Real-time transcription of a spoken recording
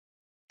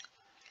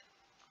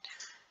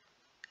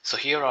So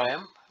here I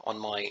am on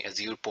my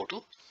Azure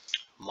portal.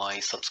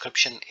 My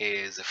subscription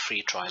is a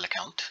free trial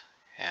account,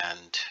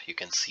 and you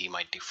can see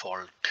my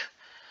default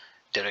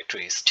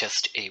directory is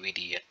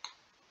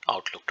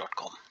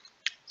testavd@outlook.com.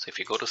 So if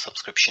you go to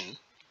subscription,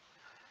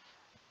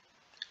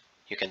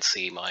 you can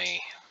see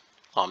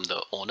I'm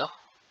the owner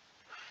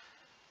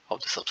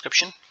of the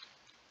subscription,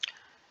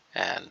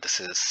 and this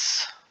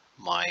is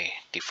my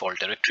default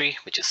directory,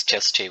 which is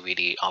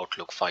testavd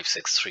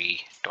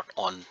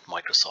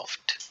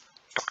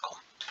outlook563.onmicrosoft.com.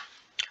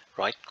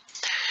 right?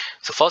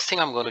 So first thing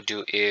I'm going to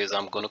do is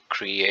I'm going to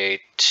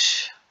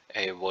create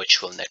a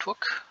virtual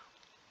network.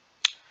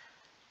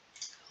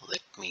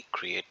 Let me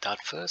create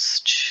that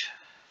first.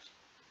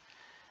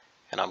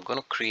 And I'm going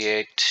to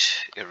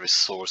create a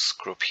resource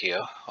group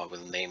here. I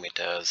will name it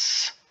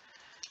as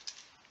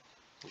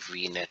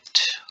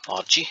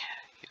vnet.rg.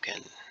 You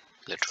can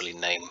literally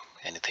name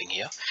anything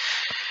here.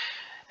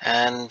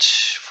 And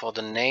for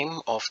the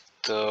name of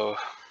the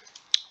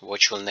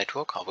virtual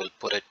network, I will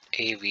put it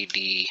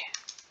AVD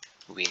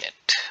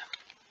vnet.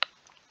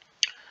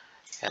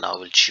 And I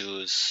will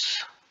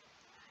choose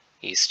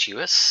East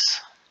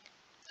US.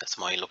 That's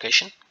my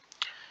location.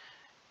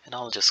 And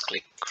I'll just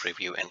click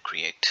review and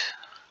create.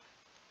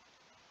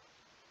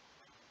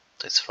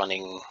 It's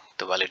running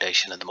the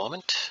validation at the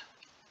moment.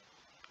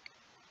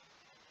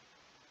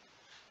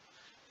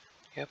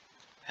 Yep,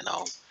 and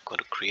I'm going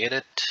to create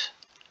it.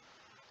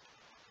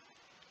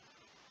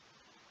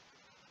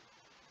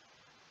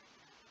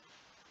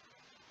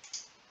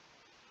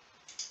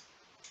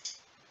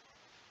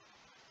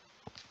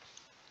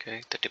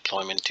 Okay, the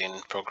deployment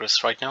in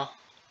progress right now.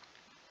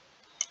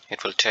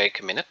 It will take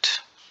a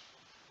minute.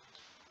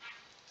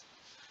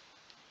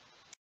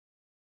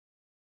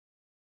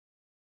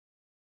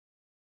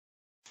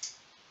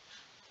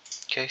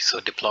 Okay, so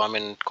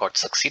deployment got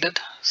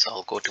succeeded. So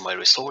I'll go to my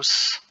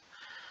resource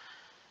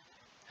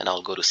and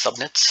I'll go to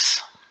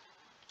subnets,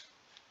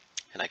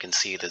 and I can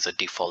see there's a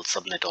default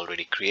subnet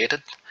already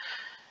created,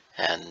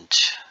 and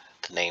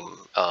the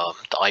name,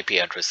 the IP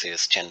address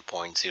is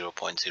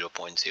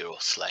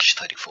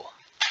 10.0.0.0/34.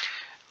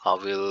 I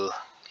will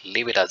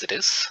leave it as it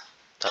is.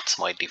 That's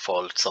my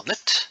default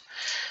subnet.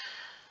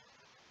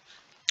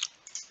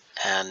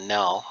 And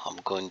now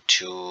I'm going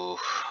to,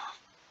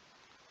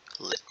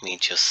 let me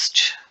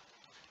just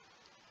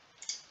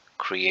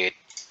create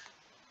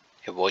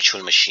a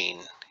virtual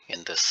machine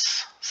in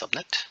this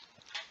subnet.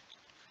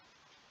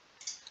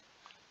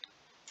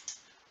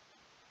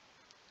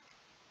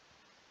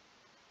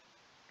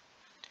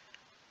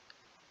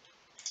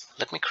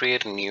 Let me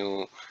create a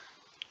new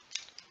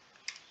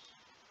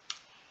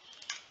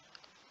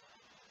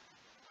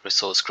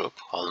resource group.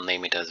 I'll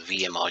name it as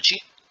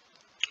VMRG,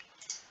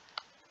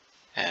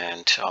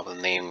 and I will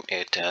name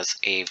it as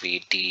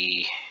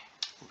AVD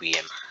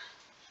VM,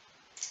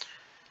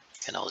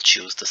 and I'll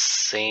choose the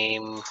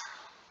same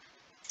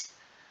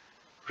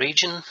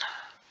region.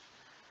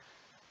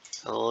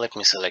 Let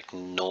me select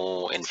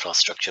no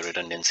infrastructure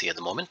redundancy at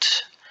the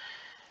moment,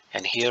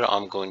 and here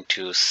I'm going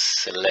to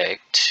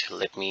select,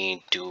 let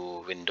me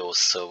do Windows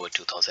Server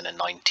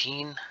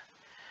 2019,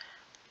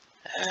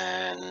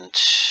 and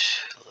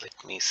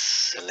let me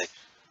select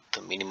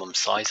the minimum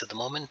size at the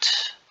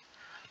moment.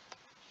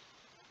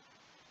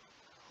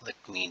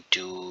 Let me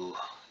do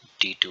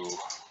D2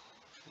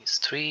 is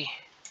 3.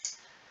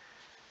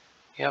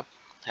 Yep,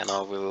 and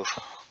I will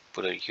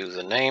put a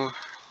username.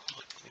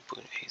 Let me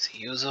put AZ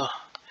user.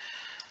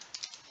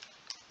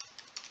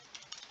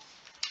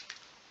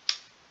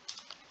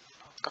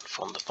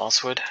 Confirm the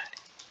password.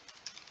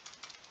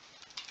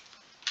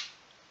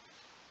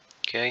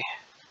 Okay,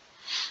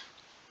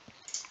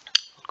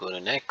 I'll go to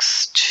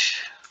next,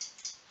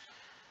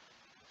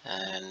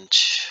 and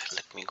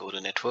let me go to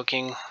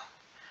networking,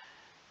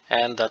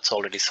 and that's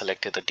already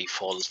selected the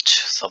default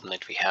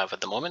subnet we have at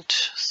the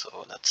moment,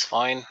 so that's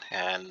fine.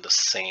 And the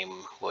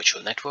same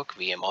virtual network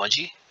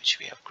VMRG, which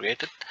we have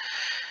created,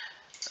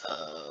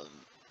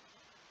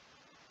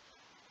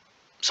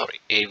 sorry,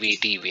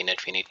 AVD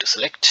VNet we need to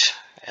select,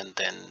 and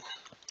then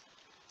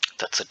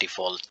that's a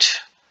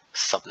default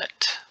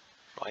subnet,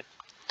 right?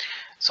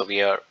 So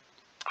we are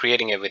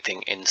creating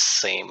everything in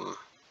same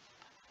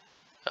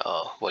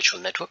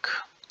virtual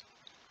network.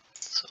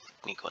 So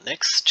let me go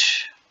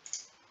next,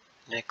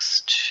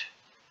 next,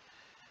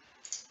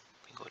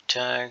 let me go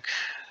tag.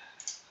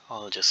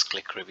 I'll just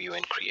click review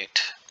and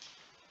create.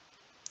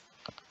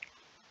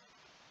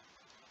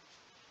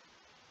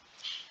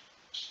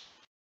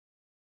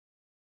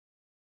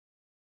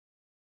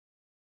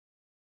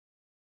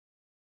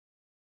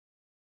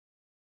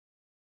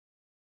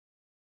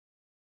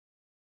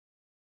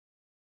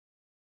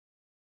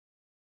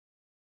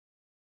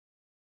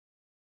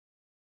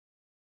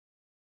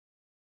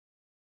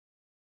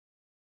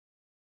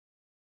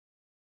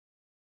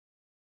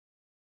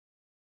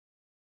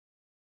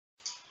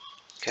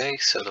 Okay,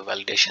 so the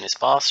validation is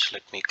passed.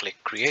 Let me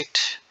click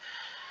create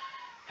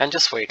and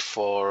just wait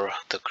for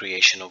the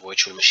creation of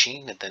virtual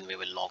machine, and then we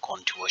will log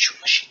on to virtual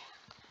machine.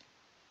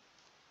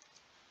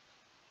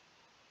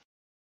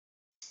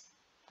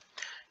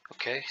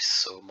 Okay,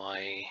 so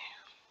my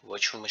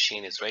virtual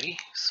machine is ready.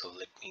 So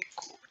let me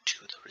go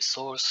to the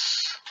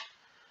resource.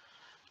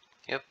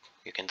 Yep,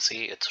 you can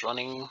see it's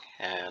running,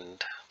 and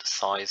the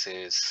size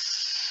is,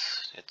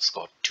 it's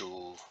got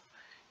 2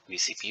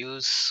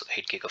 vCPUs,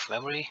 8 gig of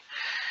memory.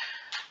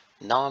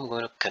 Now I'm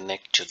going to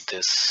connect to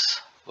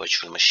this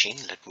virtual machine.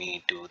 Let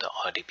me do the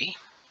RDP.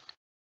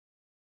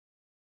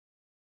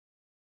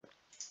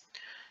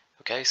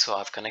 Okay, so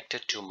I've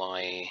connected to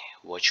my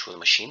virtual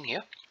machine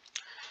here.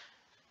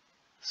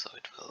 So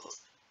it will,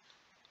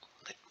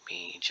 let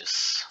me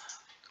just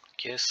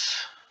click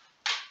yes.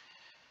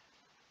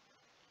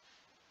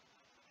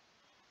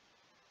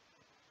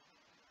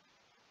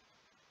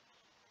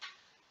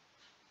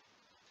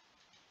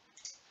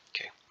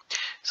 Okay,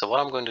 so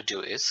what I'm going to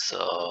do is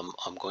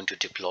I'm going to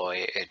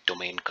deploy a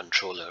domain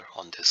controller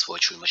on this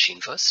virtual machine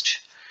first.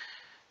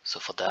 So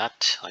for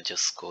that, I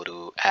just go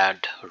to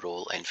add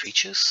role and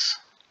features.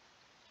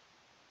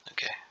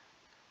 Okay,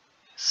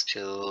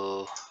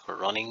 still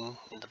running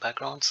in the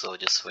background, so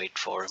just wait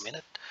for a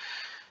minute.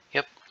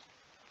 Yep,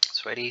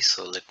 it's ready.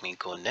 So let me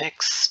go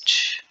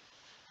next.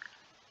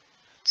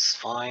 It's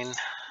fine.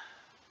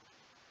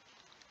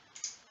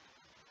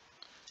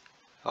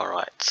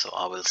 Alright, so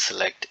I will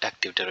select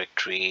Active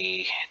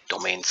Directory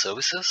Domain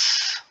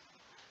Services.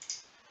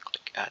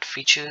 Click Add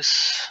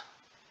Features.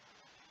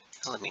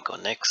 Let me go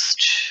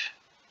next.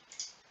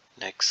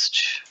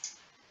 Next.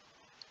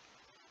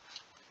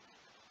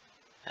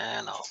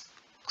 And I'll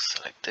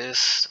select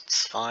this.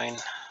 It's fine.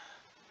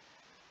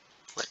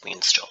 Let me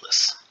install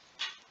this.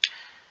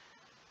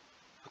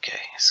 Okay,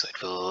 so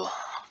it will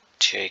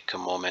take a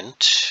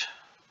moment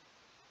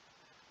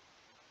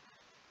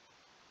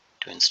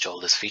to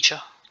install this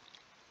feature.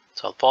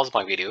 So I'll pause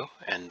my video,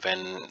 and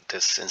when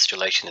this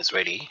installation is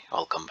ready,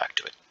 I'll come back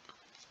to it.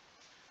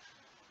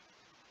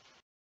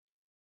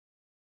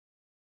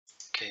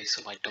 Okay,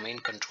 so my domain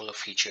controller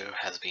feature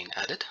has been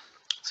added.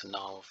 So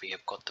now we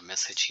have got the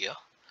message here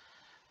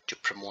to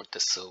promote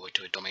this server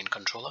to a domain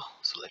controller.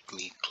 So let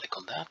me click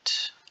on that.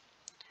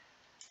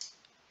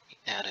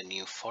 Add a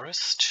new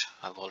forest.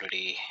 I've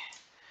already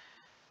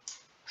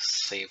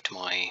saved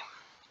my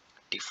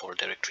default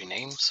directory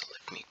name, so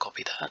let me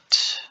copy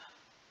that.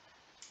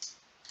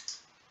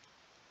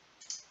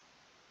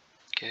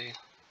 Okay,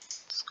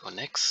 let's go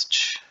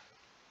next.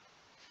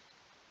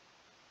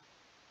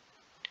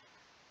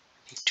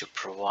 Need to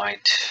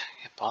provide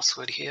a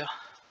password here.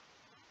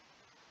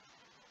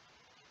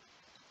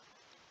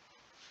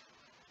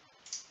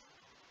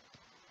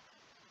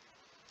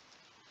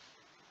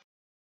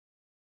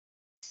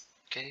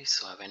 Okay,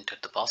 so I've entered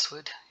the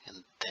password,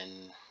 and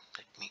then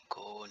let me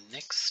go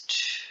next.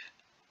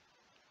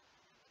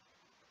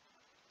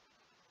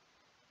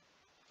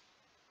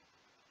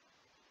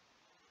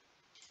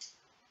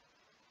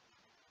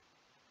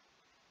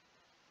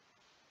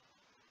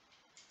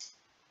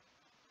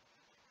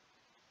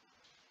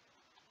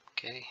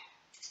 Okay.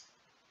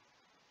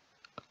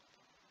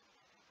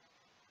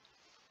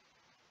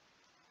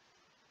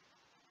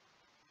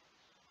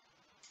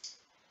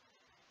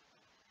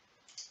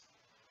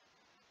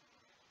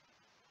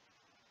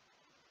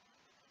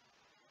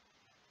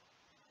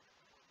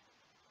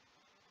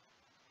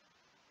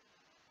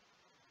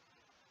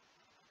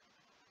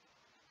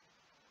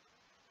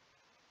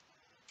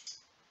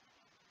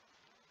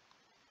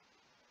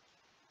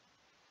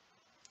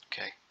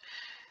 Okay,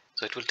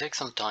 so it will take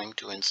some time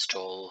to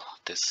install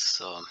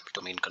this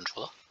domain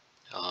controller.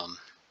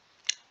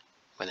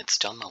 When it's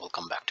done, I will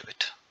come back to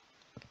it.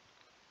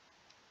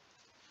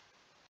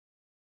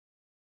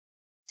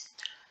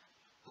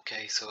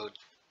 Okay, so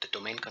the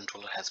domain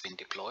controller has been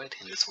deployed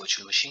in this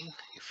virtual machine.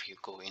 If you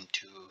go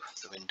into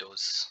the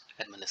Windows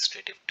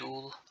Administrative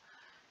Tool,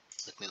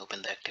 let me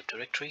open the Active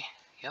Directory.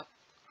 Yep,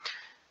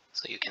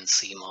 so you can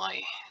see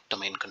my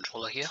domain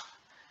controller here.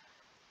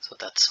 So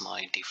that's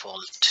my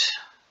default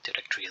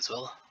directory as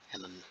well,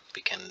 and then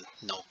we can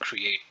now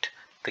create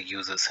the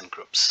users and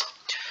groups.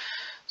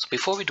 So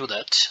before we do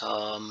that,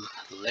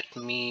 let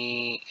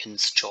me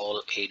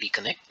install AD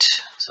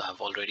Connect. So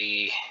I've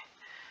already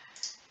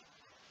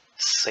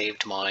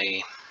saved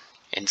my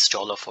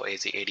installer for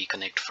AD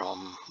Connect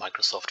from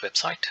Microsoft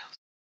website.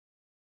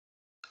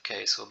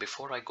 Okay, so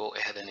before I go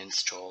ahead and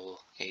install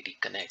AD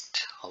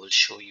Connect, I will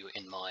show you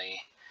in my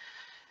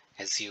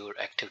Azure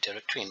Active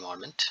Directory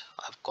environment.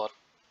 I've got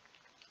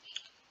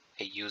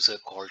a user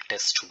called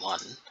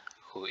test1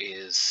 who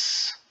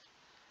is,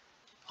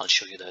 I'll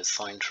show you the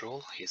assigned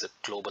role. He's a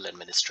global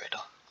administrator.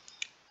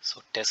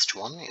 So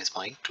test1 is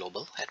my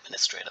global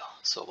administrator.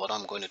 So what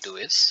I'm going to do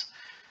is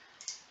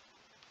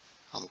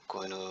I'm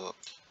going to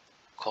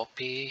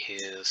copy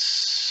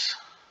his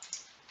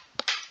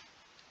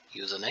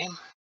username.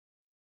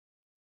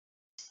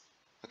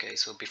 Okay,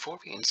 so before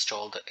we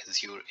install the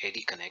Azure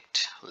AD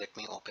Connect, let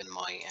me open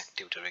my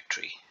Active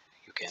Directory.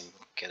 You can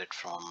get it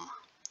from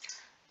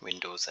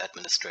Windows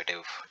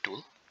Administrative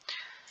Tool.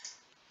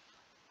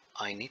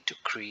 I need to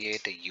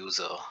create a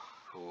user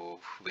who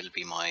will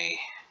be my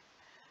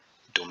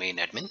domain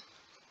admin.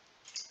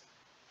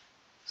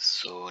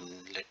 So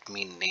let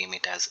me name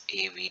it as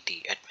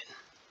AVD admin.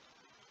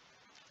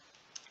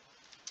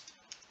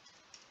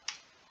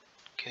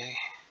 Okay,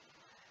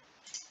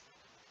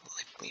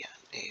 let me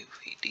add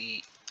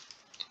AVD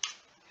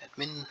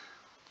admin.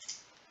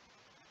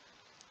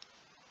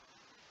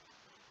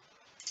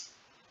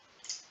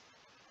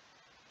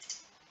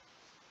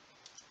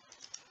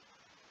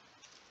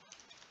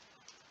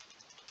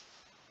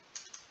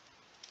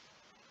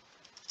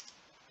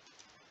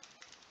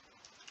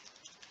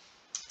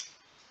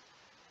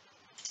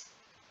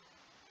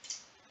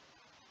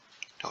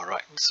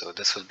 Alright, so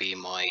this will be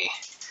my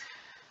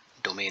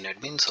domain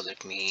admin. So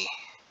let me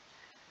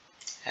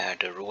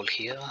add a role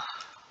here,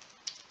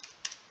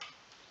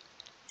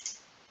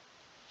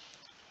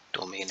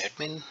 domain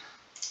admin,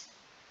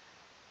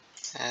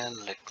 and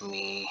let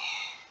me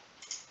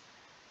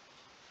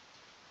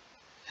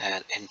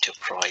add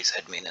enterprise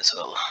admin as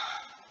well.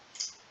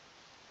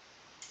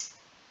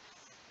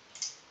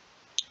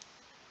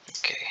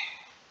 Okay,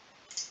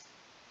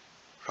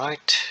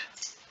 right,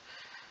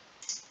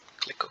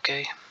 click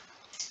OK.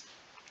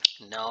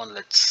 Now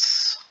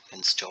let's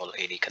install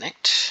AD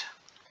Connect.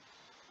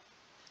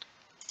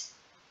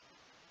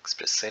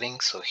 Express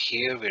settings. So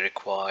here we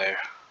require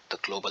the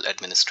global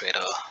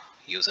administrator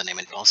username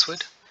and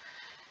password,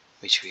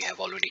 which we have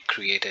already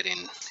created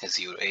in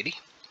Azure AD.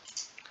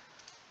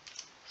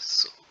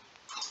 So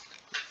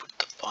let me put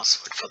the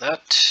password for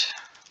that.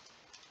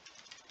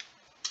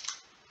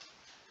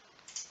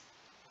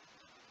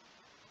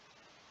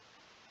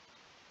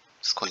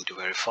 It's going to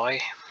verify.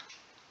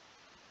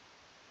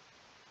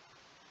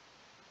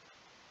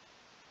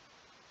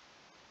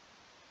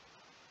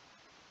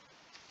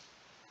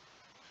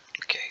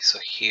 Okay, so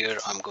here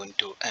I'm going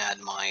to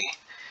add my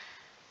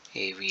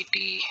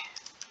AVD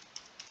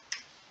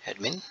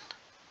admin.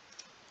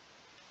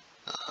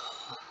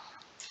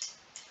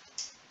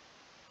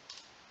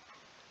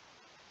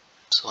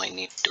 So I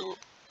need to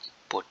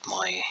put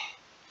my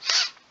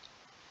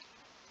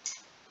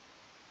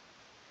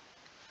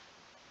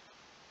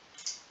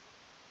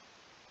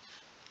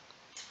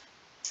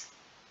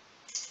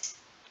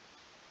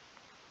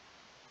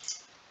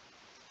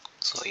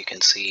so you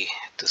can see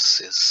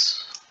this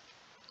is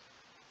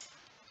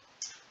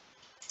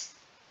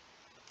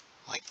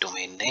my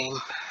domain name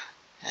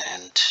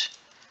and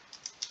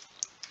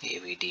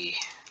AVD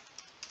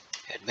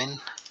admin.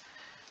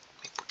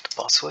 Let me put the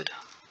password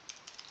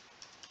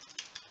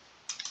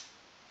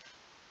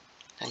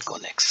and go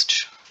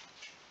next.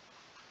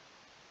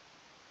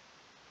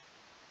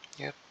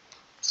 Yep,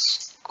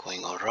 it's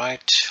going all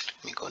right.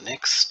 Let me go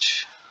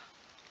next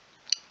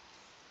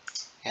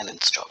and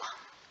install.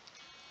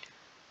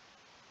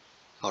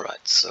 All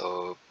right,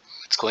 so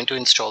it's going to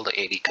install the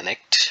AD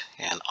Connect,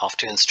 and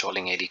after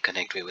installing AD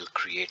Connect we will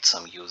create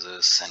some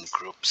users and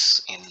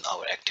groups in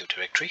our Active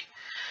Directory,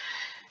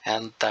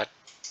 and that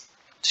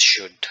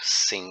should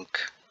sync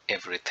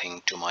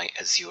everything to my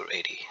Azure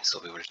AD. So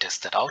we will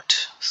test that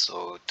out.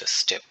 So the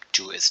step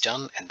 2 is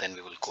done, and then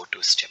we will go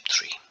to step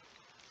 3.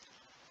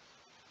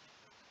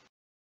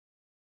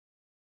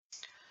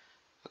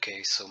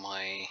 Okay, so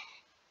my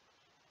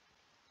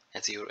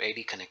Azure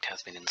AD Connect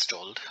has been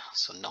installed.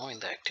 So now in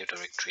the Active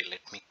Directory, let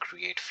me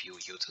create few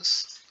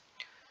users.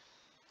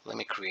 Let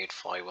me create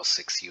 5 or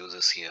 6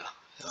 users here,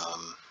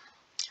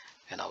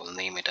 and I will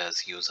name it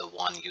as user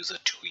 1, user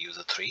 2,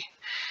 user 3.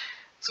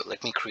 So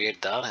let me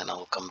create that and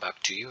I'll come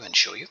back to you and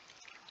show you.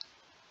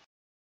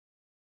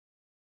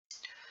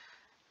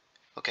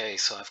 Okay,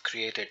 so I've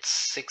created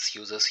 6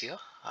 users here.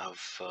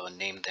 I've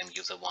named them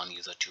user 1,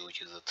 user 2,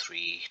 user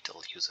 3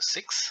 till user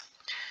 6.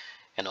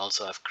 And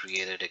also I've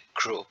created a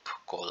group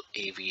called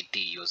AVD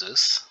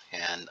users,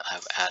 and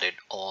I've added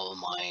all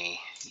my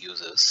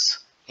users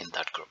in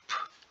that group.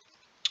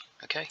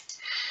 Okay,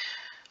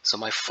 so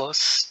my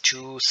first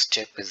 2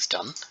 step is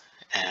done,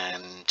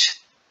 and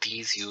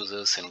these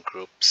users and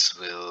groups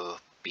will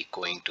be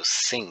going to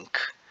sync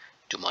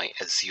to my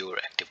Azure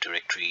Active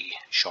Directory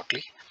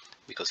shortly,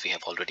 because we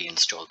have already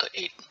installed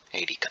the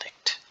AD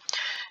Connect.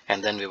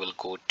 And then we will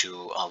go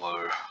to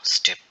our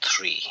step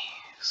 3.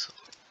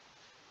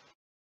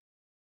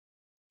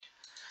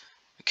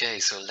 Okay,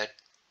 so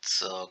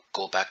let's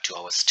go back to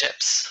our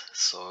steps.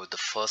 So the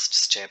first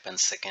step and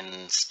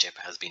second step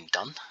has been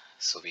done.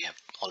 So we have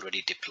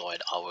already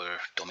deployed our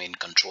domain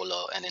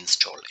controller and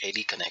installed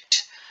AD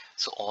Connect.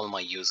 So all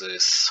my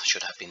users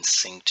should have been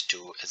synced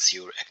to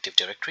Azure Active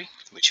Directory,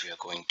 which we are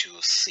going to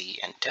see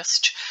and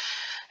test.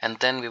 And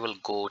then we will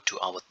go to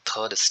our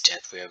third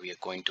step, where we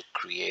are going to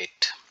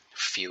create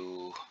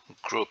few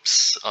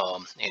groups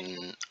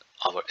in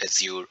our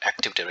Azure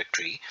Active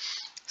Directory.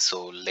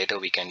 So later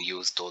we can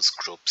use those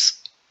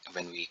groups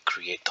when we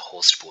create the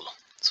host pool.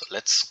 So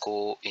let's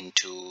go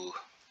into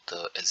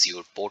the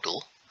Azure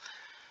portal.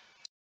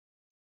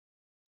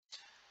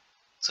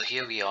 So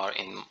here we are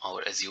in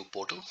our Azure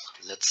portal.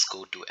 Let's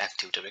go to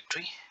Active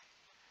Directory.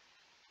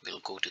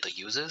 We'll go to the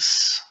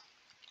users,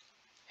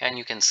 and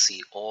you can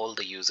see all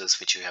the users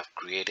which you have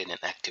created in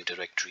Active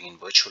Directory in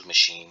virtual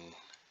machine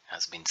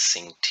has been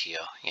synced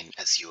here in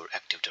Azure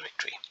Active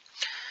Directory.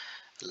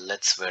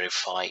 Let's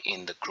verify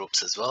in the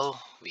groups as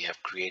well. We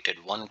have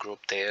created one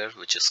group there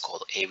which is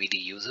called AVD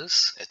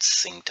users.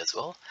 It's synced as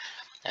well,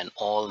 and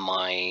all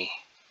my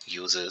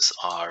users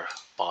are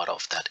part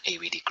of that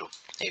AVD group,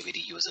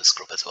 AVD users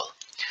group as well.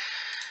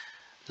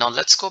 Now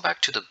let's go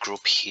back to the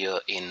group here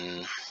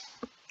in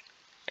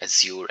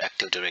Azure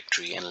Active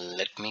Directory and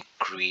let me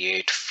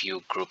create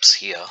few groups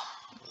here.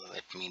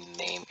 Let me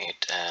name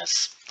it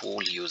as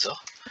pool user.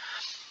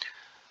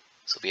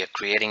 So we are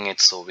creating it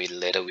so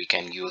later we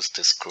can use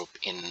this group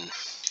in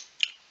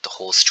the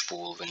host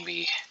pool. When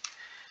we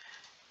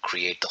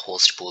create the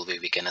host pool,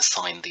 where we can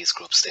assign these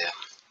groups there,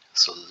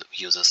 so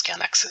users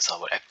can access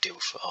our active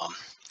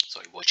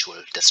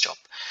virtual desktop.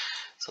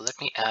 So let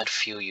me add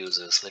few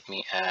users. Let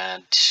me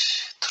add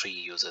 3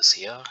 users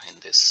here in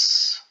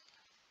this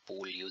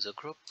pool user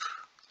group.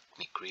 Let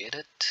me create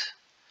it,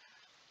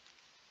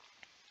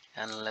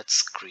 and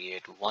let's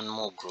create one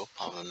more group.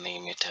 I will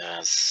name it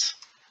as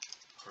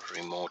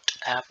remote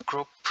app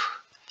group,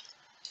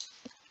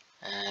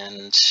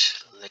 and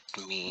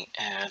let me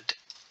add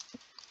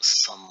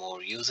some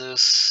more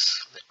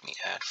users. Let me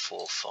add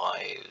 4,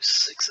 5,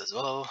 6 as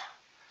well,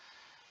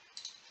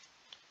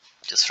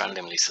 just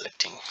randomly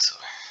selecting. So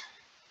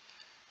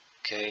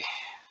okay,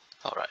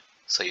 all right,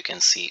 so you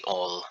can see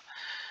all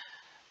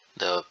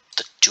the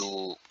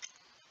 2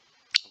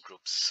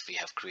 groups we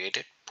have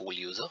created, pool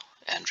user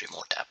and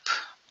remote app.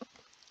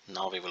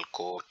 Now we will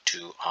go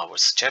to our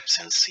steps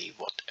and see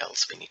what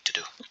else we need to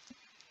do.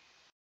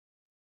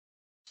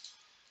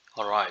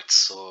 All right,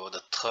 so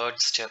the third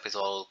step is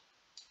all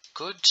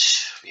good.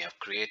 We have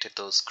created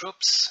those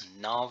groups.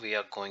 Now we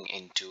are going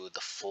into the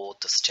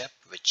fourth step,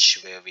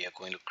 where we are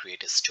going to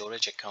create a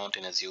storage account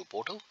in Azure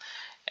portal,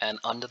 and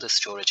under the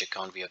storage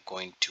account we are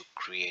going to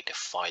create a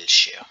file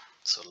share.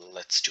 So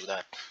let's do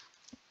that.